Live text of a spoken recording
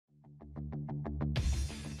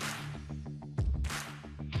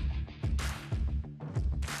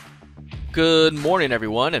Good morning,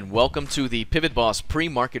 everyone, and welcome to the PivotBoss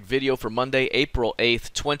pre-market video for Monday, April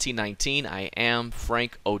 8th, 2019. I am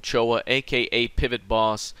Frank Ochoa, aka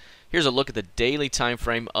PivotBoss. Here's a look at the daily time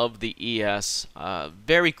frame of the ES.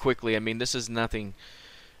 Very quickly, I mean, this is nothing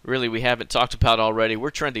really we haven't talked about already. We're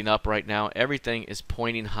trending up right now. Everything is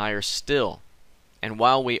pointing higher still. And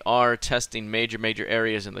while we are testing major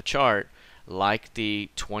areas in the chart, like the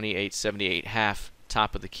 2878 half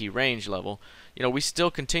top of the key range level, you know, we still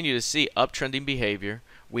continue to see uptrending behavior.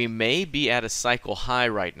 We may be at a cycle high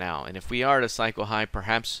right now, and if we are at a cycle high,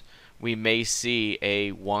 perhaps we may see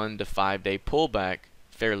a 1 to 5 day pullback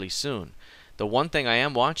fairly soon. The one thing I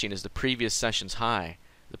am watching is the previous session's high.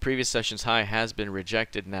 The previous session's high has been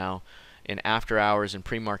rejected now in after hours and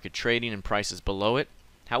pre-market trading and prices below it.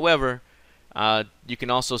 However, you can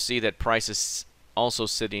also see that price is also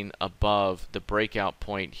sitting above the breakout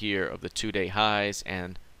point here of the 2-day highs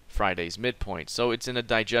and Friday's midpoint. So it's in a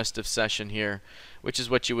digestive session here, which is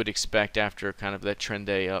what you would expect after kind of that trend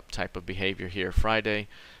day up type of behavior here Friday.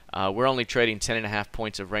 We're only trading 10.5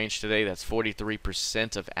 points of range today. That's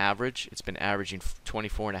 43% of average. It's been averaging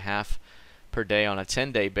 24.5 per day on a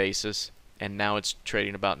 10-day basis, and now it's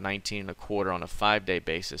trading about 19.25 on a 5-day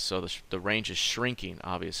basis. So the range is shrinking,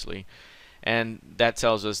 obviously, and that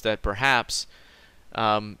tells us that perhaps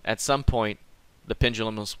at some point the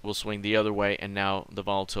pendulum will swing the other way, and now the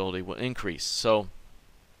volatility will increase. So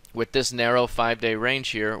with this narrow 5-day range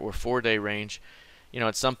here, or 4-day range, you know,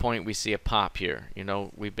 at some point we see a pop here. You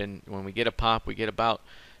know, when we get a pop, we get about,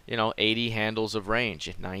 you know, 80 handles of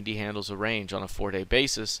range, 90 handles of range on a 4-day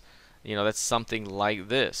basis. You know, that's something like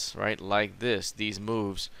this, right? Like this, these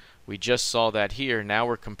moves. We just saw that here. Now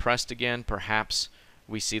we're compressed again. Perhaps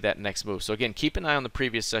we see that next move. So again, keep an eye on the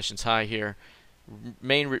previous session's high here.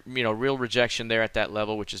 Real rejection there at that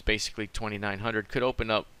level, which is basically 2900, could open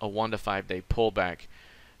up a 1 to 5 day pullback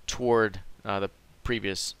toward the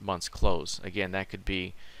previous month's close. Again, that could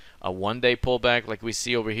be a 1-day pullback like we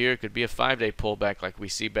see over here. It could be a 5-day pullback like we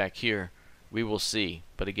see back here. We will see.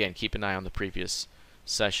 But again, keep an eye on the previous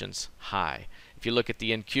session's high. If you look at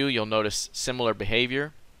the NQ, you'll notice similar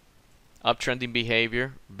behavior. Uptrending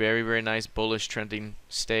behavior, very nice bullish trending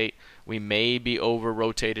state. We may be over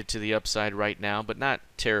rotated to the upside right now, but not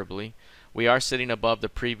terribly. We are sitting above the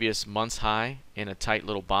previous month's high in a tight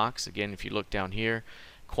little box. Again, if you look down here,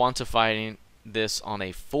 quantifying this on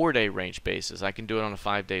a 4-day range basis, I can do it on a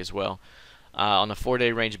 5-day as well. On a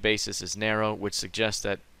 4-day range basis is narrow, which suggests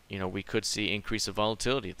that, you know, we could see increase of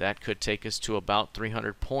volatility. That could take us to about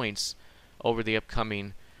 300 points over the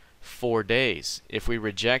upcoming 4 days. If we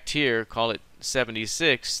reject here, call it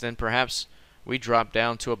 76, then perhaps we drop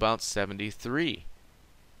down to about 73,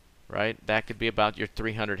 right? That could be about your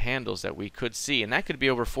 300 handles that we could see, and that could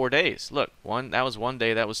be over 4 days. Look, that was 1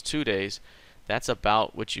 day, that was 2 days. That's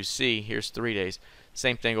about what you see. Here's 3 days.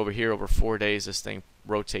 Same thing over here over 4 days. This thing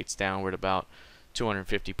rotates downward about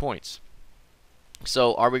 250 points.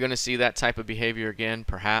 So are we going to see that type of behavior again?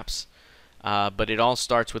 Perhaps. But it all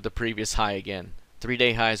starts with the previous high again.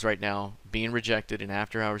 3-day highs right now being rejected in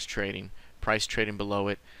after hours trading, price trading below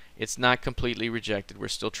it. It's not completely rejected. We're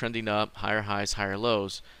still trending up, higher highs, higher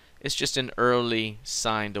lows. It's just an early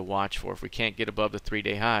sign to watch for. If we can't get above the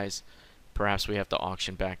 3-day highs, perhaps we have to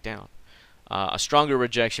auction back down. A stronger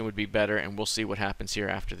rejection would be better, and we'll see what happens here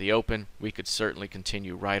after the open. We could certainly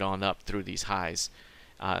continue right on up through these highs,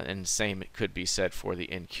 and the same it could be said for the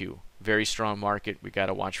NQ. Very strong market. We got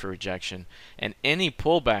to watch for rejection, and any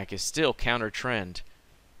pullback is still counter trend,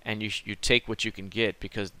 and you take what you can get,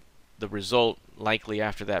 because the result likely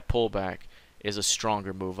after that pullback is a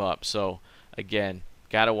stronger move up. So again,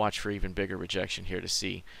 got to watch for even bigger rejection here to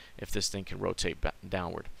see if this thing can rotate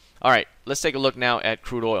downward. All right, let's take a look now at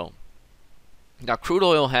crude oil. Now, crude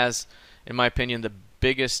oil has, in my opinion, the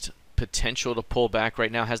biggest potential to pull back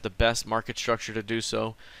right now, has the best market structure to do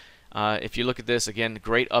so. If you look at this, again,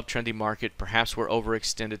 great uptrending market. Perhaps we're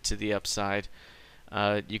overextended to the upside.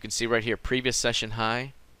 You can see right here, previous session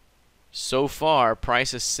high. So far,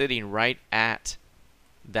 price is sitting right at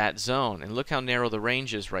that zone. And look how narrow the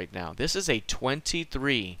range is right now. This is a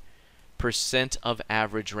 23% of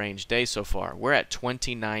average range day so far. We're at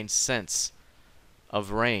 29 cents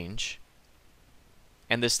of range.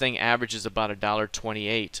 And this thing averages about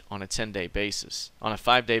 $1.28 on a 10-day basis. On a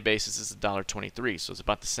 5-day basis, it's $1.23, so it's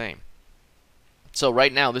about the same. So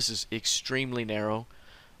right now, this is extremely narrow.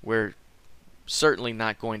 We're certainly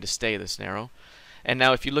not going to stay this narrow. And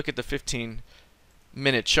now if you look at the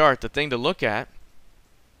 15-minute chart, the thing to look at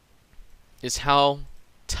is how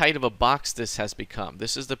tight of a box this has become.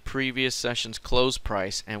 This is the previous session's close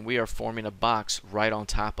price, and we are forming a box right on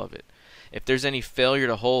top of it. If there's any failure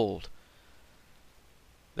to hold,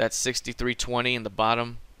 that 63.20 in the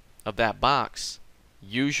bottom of that box,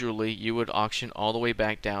 usually you would auction all the way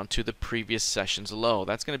back down to the previous session's low.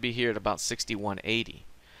 That's going to be here at about 61.80.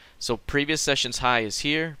 So previous session's high is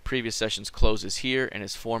here, previous session's close is here, and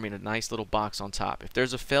it's forming a nice little box on top. If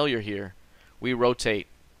there's a failure here, we rotate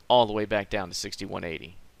all the way back down to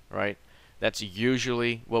 61.80, right? That's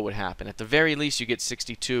usually what would happen. At the very least, you get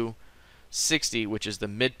 62.60, which is the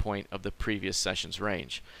midpoint of the previous session's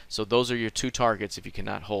range. So those are your two targets if you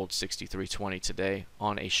cannot hold 63.20 today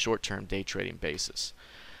on a short-term day trading basis.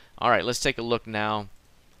 All right, let's take a look now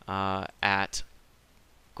at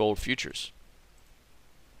gold futures.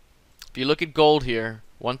 If you look at gold here,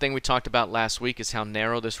 one thing we talked about last week is how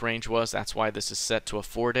narrow this range was. That's why this is set to a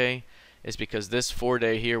 4-day, is because this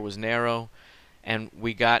 4-day here was narrow, and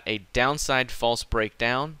we got a downside false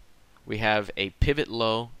breakdown. We have a pivot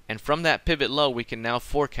low, and from that pivot low we can now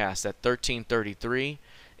forecast that 1333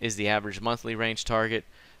 is the average monthly range target.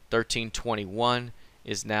 1321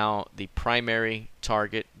 is now the primary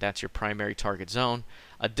target. That's your primary target zone.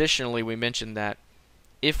 Additionally, we mentioned that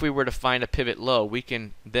if we were to find a pivot low, we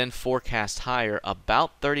can then forecast higher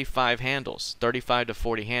about 35 handles, 35 to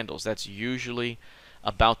 40 handles. That's usually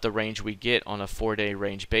about the range we get on a 4-day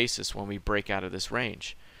range basis when we break out of this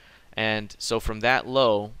range. And so from that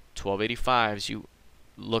low, 1285s, you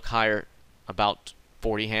look higher about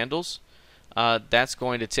 40 handles. That's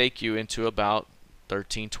going to take you into about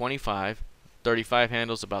 1325. 35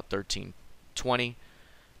 handles, about 1320.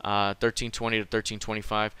 1320 to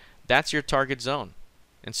 1325. That's your target zone.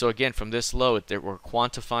 And so again, from this low, we're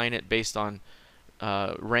quantifying it based on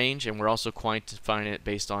range, and we're also quantifying it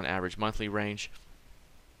based on average monthly range.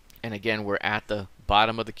 And again, we're at the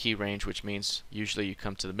bottom of the key range, which means usually you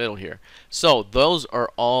come to the middle here. So those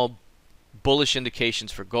are all bullish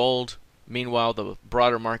indications for gold. Meanwhile, the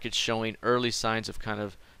broader market's showing early signs of kind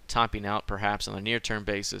of topping out, perhaps on a near-term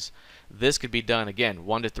basis. This could be done again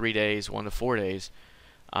 1 to 3 days, 1 to 4 days.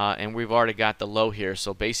 And we've already got the low here,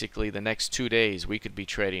 so basically the next 2 days we could be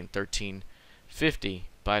trading 1350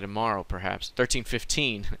 by tomorrow, perhaps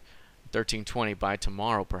 1315, 1320 by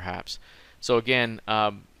tomorrow, perhaps. So again,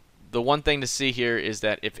 the one thing to see here is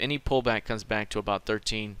that if any pullback comes back to about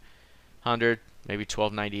 1300, maybe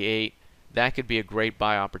 1298, that could be a great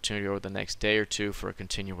buy opportunity over the next day or two for a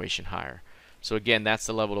continuation higher. So again, that's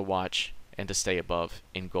the level to watch and to stay above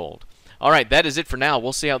in gold. All right, that is it for now.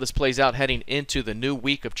 We'll see how this plays out heading into the new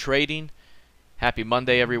week of trading. Happy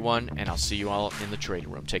Monday, everyone, and I'll see you all in the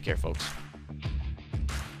trading room. Take care, folks.